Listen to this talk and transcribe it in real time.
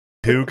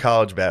2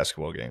 college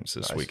basketball games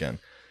this weekend.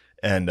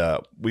 And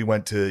we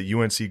went to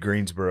UNC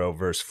Greensboro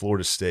versus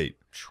Florida State.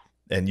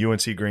 And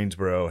UNC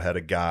Greensboro had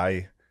a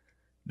guy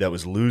that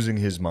was losing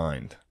his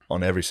mind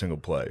on every single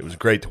play. It was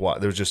great to watch.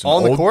 There was just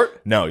on the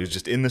court? No, he was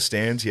just in the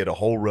stands. He had a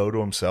whole row to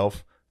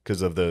himself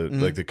because of the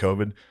the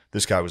COVID.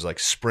 This guy was like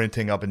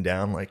sprinting up and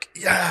down, like,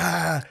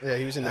 yeah,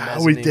 he was in the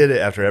mezzanine. We did it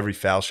after every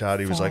foul shot.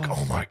 He was like,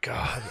 oh my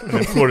god. And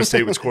then Florida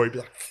State would score. He'd be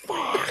like,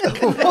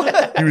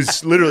 fuck. He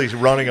was literally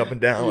running up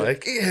and down,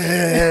 like,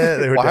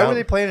 yeah. Why were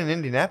they playing in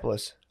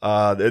Indianapolis?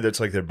 It's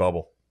like their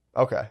bubble.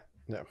 Okay.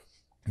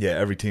 Yeah,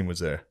 every team was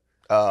there.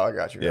 Oh, I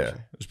got you. Yeah,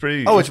 it was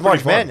pretty. Oh, it's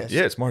March Madness.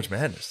 Yeah, it's March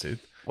Madness, dude.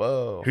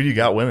 Whoa. Who do you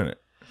got winning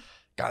it?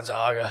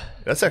 Gonzaga.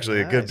 That's actually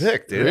a good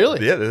pick, dude.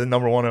 Really? Yeah, they're the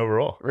 #1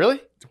 overall. Really?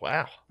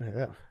 Wow.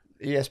 Yeah.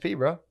 ESP,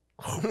 bro.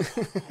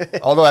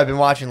 Although I've been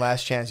watching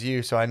Last Chance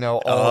U, so I know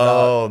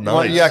all about.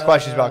 Nice. You got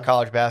questions about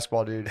college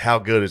basketball, dude? How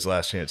good is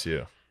Last Chance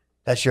U?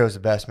 That show's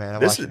the best, man.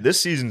 This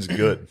season's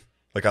good.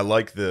 Like, I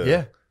like the.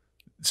 Yeah.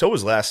 So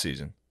was last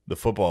season, the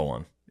football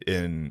one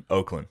in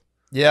Oakland.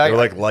 Yeah, they're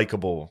like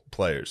likable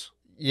players.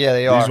 Yeah,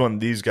 they are.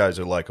 These guys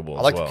are likable.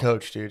 I like the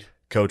coach, dude.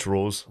 Coach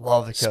rules.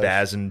 Love the coach.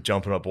 Spazzing,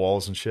 jumping up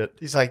walls and shit.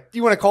 He's like, do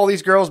you want to call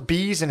these girls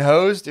bees and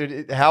hoes?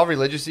 Dude, how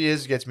religious he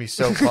is gets me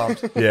so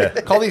pumped.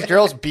 Yeah. Call these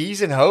girls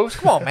bees and hoes?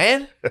 Come on,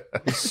 man.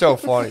 He's so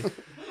funny.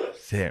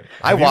 Damn.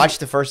 I watched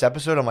the first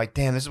episode. I'm like,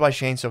 damn, this is why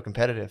Shane's so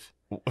competitive.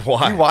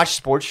 Why? You watch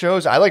sports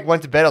shows? I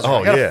went to bed. I was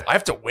like, I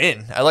have to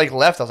win. I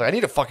left. I was like, I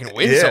need to fucking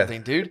win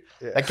something, dude.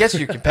 Yeah. That gets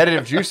your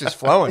competitive juices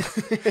flowing.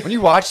 When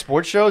you watch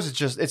sports shows,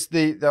 it's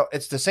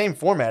the same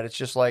format. It's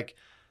just like,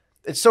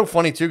 it's so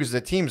funny too because the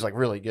team's like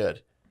really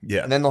good.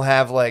 Yeah. And then they'll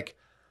have like,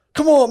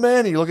 come on,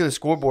 man. And you look at the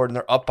scoreboard and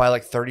they're up by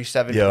like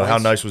 37 points. How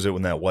nice was it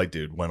when that white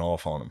dude went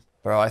off on him?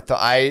 Bro,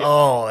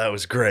 Oh, that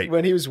was great.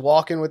 When he was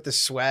walking with the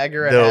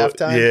swagger at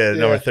halftime. Yeah,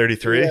 number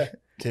 33. Yeah.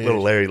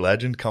 Little Larry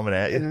Legend coming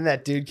at you. And then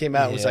that dude came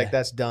out and was like,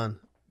 that's done.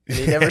 And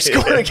he never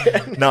scored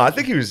again. No, I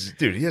think he was,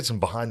 dude, he had some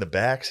behind the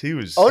backs. He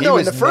was. Oh, no,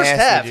 in the first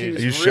half. Dude. He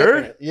was Are you sure?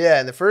 It. Yeah,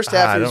 in the first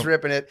half, he was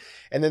ripping it.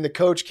 And then the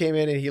coach came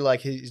in and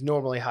he's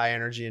normally high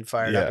energy and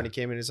fired up. And he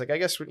came in and he's like, I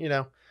guess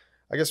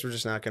we're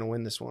just not going to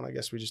win this one. I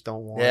guess we just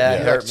don't want it.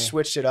 Yeah, he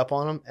switched it up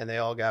on them, and they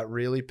all got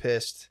really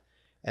pissed.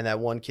 And that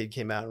one kid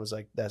came out and was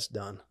like, that's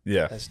done.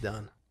 Yeah. That's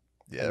done.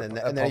 Yeah,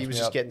 and then he was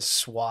just getting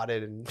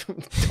swatted and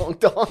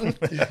dunked on.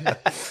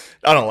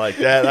 I don't like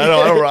that.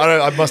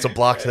 I must have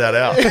blocked that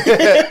out. I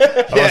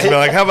must have been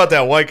like, how about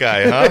that white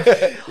guy,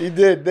 huh? He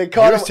did. They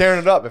caught him tearing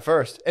it up at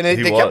first. And they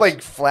kept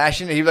like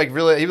flashing. He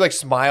would like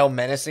smile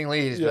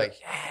menacingly. He's like,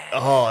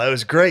 oh, that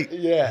was great.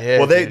 Yeah.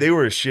 Well, they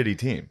were a shitty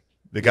team.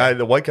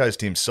 The white guy's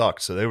team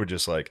sucked. So they were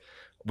just like,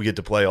 we get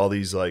to play all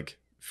these like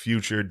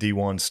future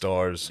D1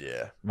 stars.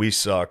 Yeah. We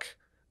suck.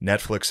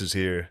 Netflix is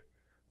here.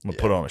 I'm going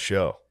to put on a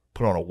show.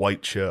 Put on a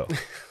white show.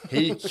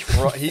 He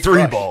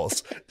 3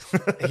 balls.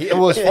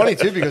 Well, it's funny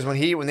too because when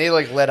they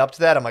like led up to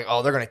that, I'm like,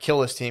 oh, they're gonna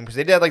kill this team because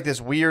they did like this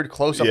weird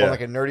close up on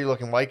like a nerdy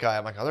looking white guy.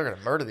 I'm like, oh, they're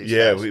gonna murder these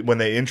guys. Yeah, when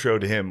they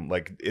introed him,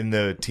 like in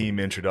the team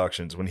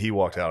introductions, when he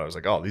walked out, I was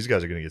like, oh, these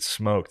guys are gonna get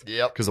smoked.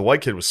 Yep. Because the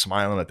white kid was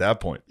smiling at that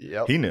point.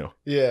 Yep. He knew.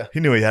 Yeah. He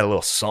knew he had a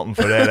little something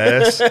for that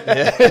ass.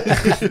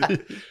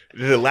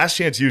 The Last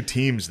Chance U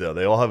teams, though,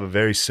 they all have a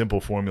very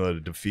simple formula to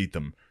defeat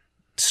them.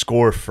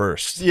 Score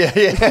first. Yeah.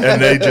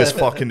 And they just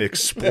fucking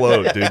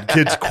explode, dude.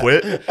 Kids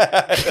quit.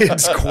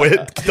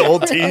 The whole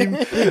team.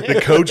 The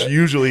coach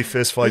usually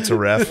fist fights a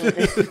ref.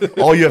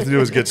 All you have to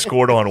do is get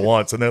scored on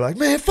once, and they're like,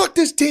 man, fuck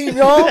this team,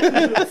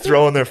 y'all.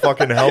 Throwing their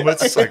fucking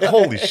helmets. It's like,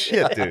 holy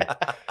shit, dude.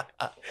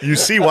 You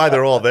see why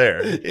they're all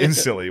there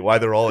instantly, why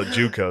they're all at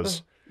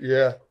JUCOs.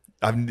 Yeah.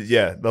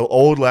 The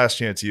old Last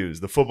Chance U's,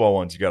 the football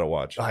ones, you got to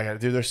watch. I got to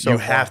do. They're so. You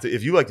have to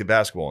if you like the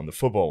basketball one, the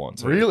football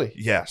ones. Really?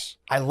 Yes.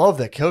 I love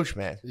that coach,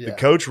 man. Yeah. The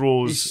coach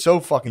rules. He's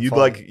so fucking. You'd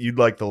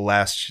like the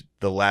last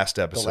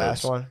episode. The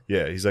last one.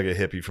 Yeah, he's like a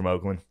hippie from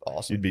Oakland.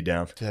 Awesome. You'd be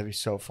down. Dude, that'd be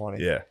so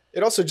funny. Yeah.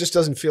 It also just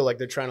doesn't feel like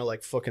they're trying to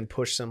like fucking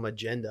push some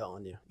agenda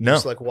on you. No.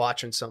 Just like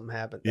watching something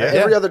happen. Yeah.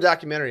 Every other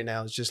documentary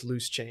now is just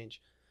loose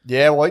change.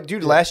 Yeah, well,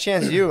 dude, Last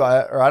Chance U.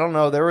 I don't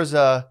know. There was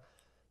the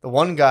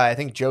one guy. I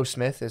think Joe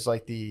Smith is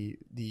like the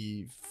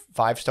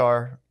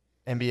 5-star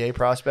NBA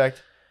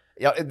prospect.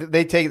 Yeah,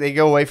 they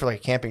go away for like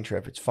a camping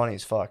trip. It's funny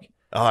as fuck.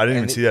 Oh, I didn't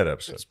even see that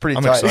episode. It's pretty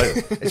I'm tight.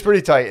 excited. It's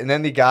pretty tight. And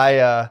then the guy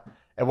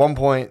at one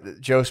point,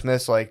 Joe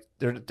Smith's like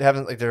they're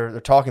having like their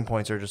talking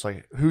points are just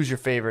like, who's your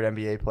favorite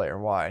NBA player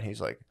and why? And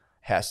he's like,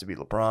 has to be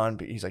LeBron.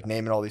 But he's like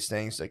naming all these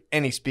things. Like,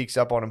 and he speaks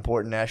up on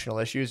important national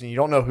issues, and you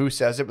don't know who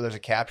says it, but there's a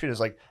caption. It's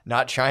like,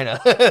 not China.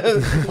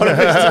 One of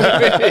his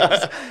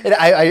teammates. And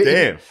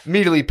I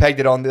immediately pegged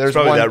it on. There's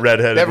probably one, that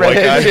redheaded white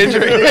guy.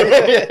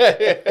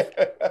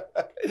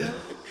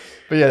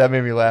 But yeah, that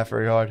made me laugh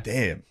very hard.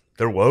 Damn,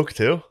 they're woke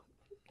too.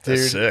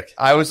 That's Dude, sick.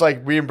 I was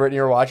like, we and Brittany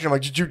were watching. I'm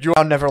like, did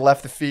your never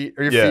left the feet,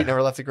 or your feet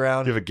never left the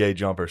ground? You have a gay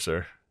jumper,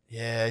 sir.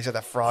 Yeah, he's got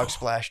that frog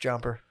splash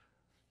jumper,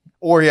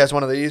 or he has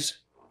one of these.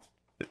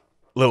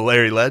 Little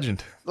Larry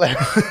Legend.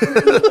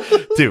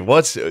 Dude,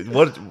 what?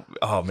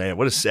 Oh man,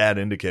 what a sad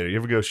indicator. You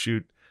ever go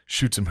shoot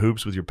some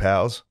hoops with your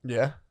pals?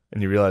 Yeah.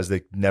 and you realize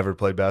they never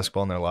played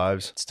basketball in their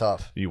lives. It's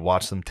tough. You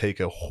watch them take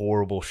a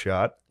horrible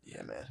shot.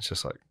 Yeah, man. It's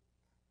just like,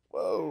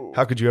 whoa.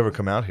 How could you ever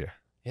come out here?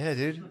 Yeah,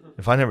 dude.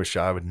 If I never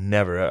shot, I would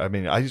never. I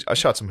mean, I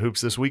shot some hoops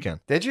this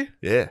weekend. Did you?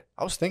 Yeah.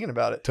 I was thinking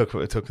about it. Took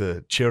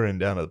the children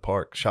down to the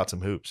park, shot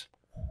some hoops.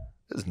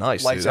 It was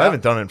nice, Lights dude. out. I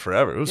haven't done it in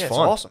forever. It was fun. It's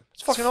awesome.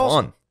 It's fucking fun.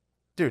 awesome.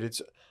 Dude,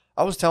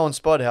 I was telling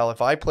Spud how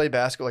if I play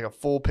basketball, like a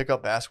full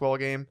pickup basketball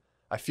game,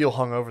 I feel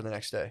hungover the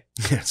next day.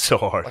 It's so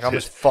hard. Like I'm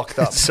just fucked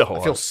up. It's so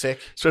hard. I feel sick.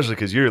 Especially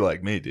because you're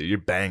like me, dude. You're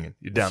banging.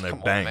 You're down there Come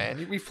on, banging.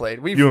 man. We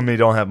played. You and me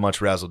don't have much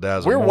razzle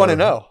dazzle. We're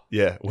 1-0.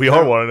 Yeah, we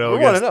are 1-0.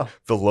 We're 1-0.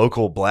 The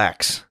local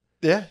blacks.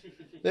 Yeah.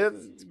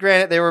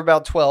 Granted, they were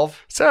about 12.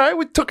 It's all right.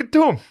 We took it to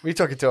them. We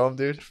took it to them,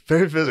 dude.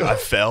 Very physical. I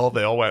fell.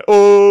 They all went,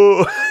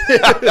 oh.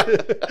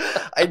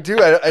 I do.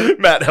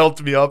 Matt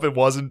helped me up. It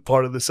wasn't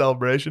part of the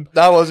celebration.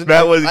 That wasn't.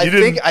 Matt was.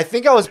 I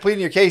think I was pleading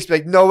your case.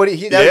 Like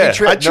nobody. That would be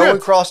tripped. No one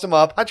crossed him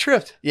up. I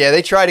tripped. Yeah,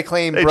 they tried to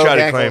claim broke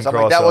ankles. I'm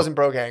like, that wasn't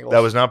broke ankles. That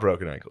was not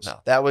broken ankles. No,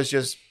 that was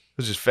just. It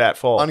was just fat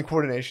fall.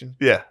 Uncoordination.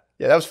 Yeah.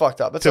 Yeah, that was fucked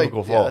up. That's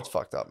typical fall. Yeah, that's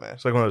fucked up, man.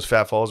 It's like one of those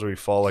fat falls where you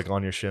fall like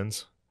on your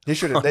shins. They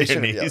shouldn't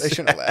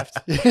have laughed.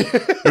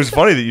 It was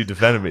funny that you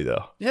defended me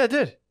though. Yeah, I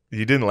did.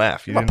 You didn't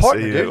laugh. You My didn't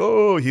partner, say, dude.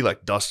 oh, he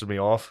like dusted me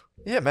off.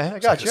 Yeah, man, I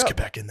got you. Let's get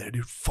back in there,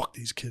 dude. Fuck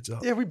these kids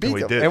up. Yeah, we beat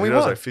them. Did. And we I won.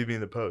 was like, feed me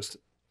in the post.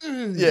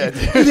 Yeah. You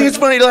think it's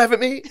funny to laugh at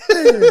me?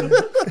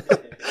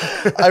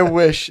 I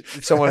wish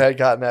someone had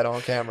gotten that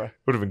on camera.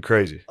 Would have been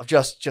crazy. Of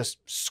just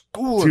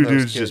schooling Two those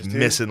dudes kids, just dude.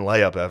 missing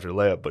layup after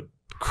layup, but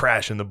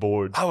crashing the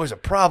boards. I was a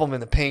problem in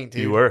the paint,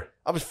 dude. You were.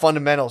 I was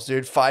fundamentals,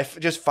 dude. 5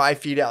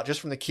 feet out, just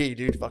from the key,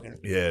 dude. Fucking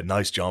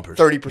nice jumpers.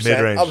 30%.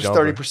 Mid-range I was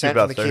jumper. 30%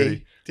 About from the 30.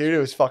 key, dude. It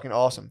was fucking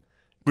awesome.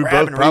 We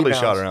Grabbing both probably rebounds.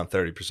 shot around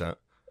 30%.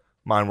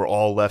 Mine were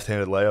all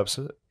left-handed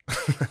layups.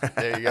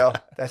 There you go.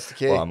 That's the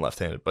key. Well, I'm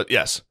left-handed, but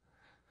yes.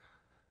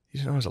 You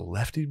didn't know I was a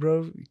lefty,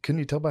 bro? Couldn't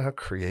you tell by how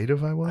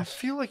creative I I was?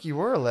 feel like you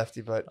were a lefty,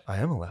 but I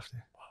am a lefty.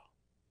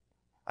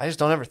 I just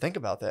don't ever think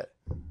about that.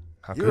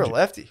 How You're a could you?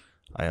 lefty.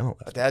 I am a My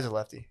lefty. dad's a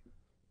lefty,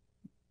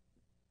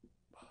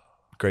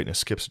 Greatness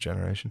skips a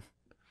generation.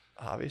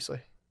 obviously.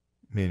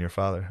 Me and your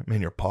father. Me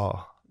and your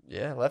pa.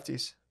 Yeah,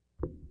 lefties.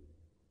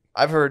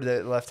 I've heard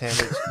that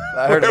left-handed.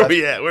 Where are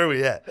we at? Where are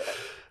we at?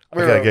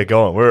 We're I gotta over. get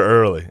going. We're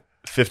early.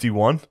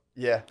 51?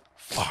 Yeah.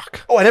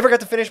 Fuck. Oh, I never got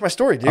to finish my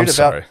story, dude. I'm about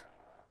sorry.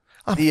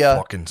 I'm the,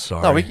 fucking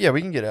sorry. No,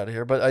 we can get out of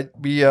here. But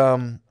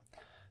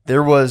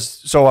there was,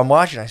 so I'm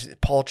watching. I said,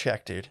 Paul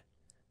Check, dude,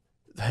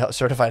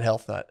 certified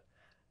health nut.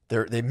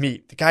 They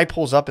meet. The guy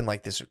pulls up in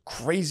like this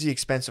crazy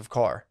expensive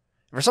car.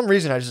 For some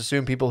reason, I just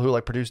assume people who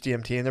like produce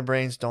DMT in their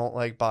brains don't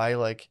like buy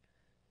like,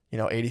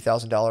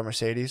 $80,000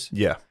 Mercedes.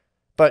 Yeah.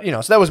 But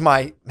so that was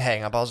my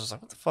hang up. I was just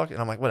like, what the fuck? And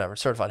I'm like, whatever,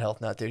 certified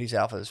health nut, dude. He's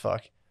alpha as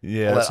fuck.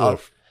 Yeah. That's a little,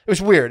 It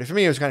was weird. For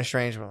me, it was kind of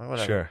strange. But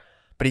whatever. sure.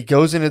 But he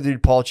goes into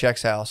dude Paul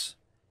Check's house,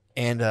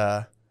 and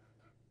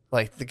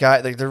like the guy,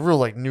 like they're real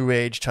like new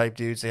age type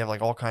dudes. They have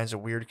like all kinds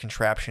of weird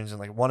contraptions, and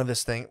like one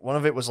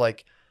of it was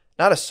like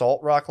not a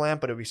salt rock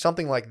lamp, but it would be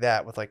something like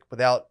that with like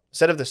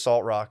instead of the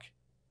salt rock,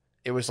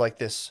 it was like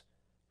this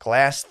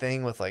glass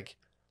thing with like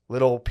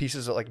little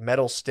pieces of like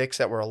metal sticks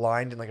that were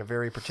aligned in like a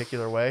very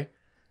particular way.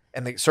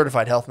 And the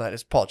certified health nut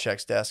is Paul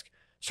Check's desk.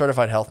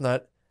 Certified health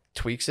nut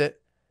tweaks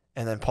it,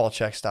 and then Paul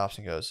Check stops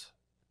and goes,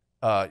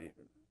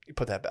 you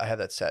put that, I have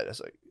that set.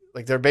 It's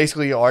like they're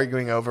basically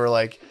arguing over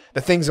like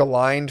the things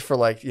aligned for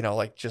like,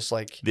 like just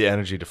like the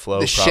energy to flow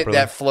the properly. shit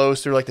that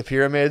flows through like the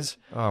pyramids.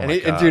 Oh and, my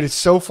God. and dude, it's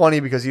so funny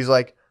because he's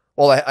like,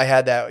 well, I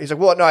had that. He's like,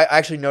 well, no, I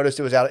actually noticed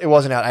it was out. It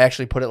wasn't out. I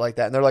actually put it like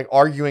that. And they're like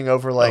arguing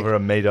over like, over a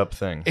made up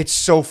thing. it's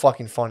so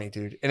fucking funny,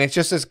 dude. And it's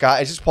just this guy.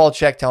 It's just Paul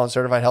Check telling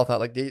certified health nut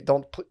like,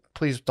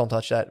 please don't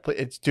touch that.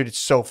 It's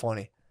so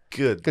funny.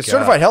 Good. Because God.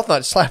 certified health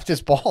nut slapped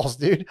his balls,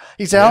 dude.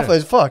 He's alpha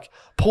as fuck.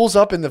 Pulls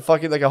up in the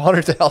fucking like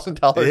 $100,000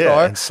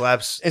 car and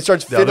slaps and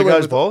starts the other fiddling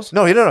guy's with balls.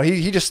 No.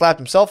 He just slapped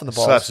himself in the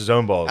balls. Slaps his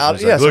own balls. Out-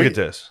 He's yeah, like, so look he- at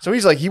this. So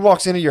he's like, he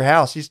walks into your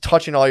house, he's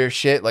touching all your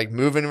shit, like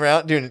moving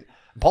around, dude.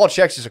 Paul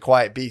Check's is a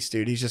quiet beast,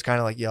 dude. He's just kind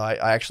of like, yo,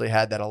 I actually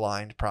had that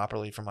aligned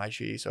properly for my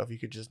chi. So if you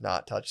could just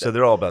not touch that. So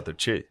they're all about their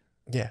chi.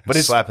 Yeah, But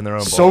it's slapping their own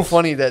balls. so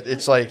funny that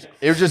it's like,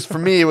 it was just, for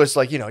me, it was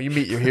like, you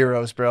meet your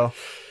heroes, bro.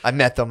 I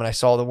met them and I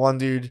saw the one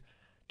dude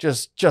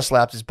just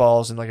slapped his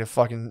balls in like a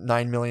fucking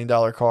 $9 million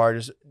car,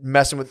 just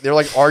messing with, they're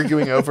like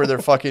arguing over their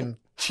fucking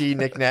chi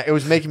knick-knack. It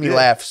was making me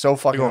laugh so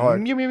fucking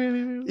hard.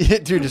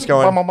 Dude, just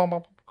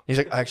going, he's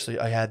like, actually,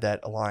 I had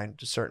that aligned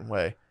a certain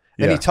way.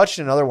 Then he touched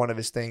another one of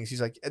his things.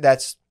 He's like, it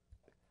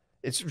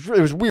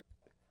was weird.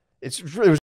 It was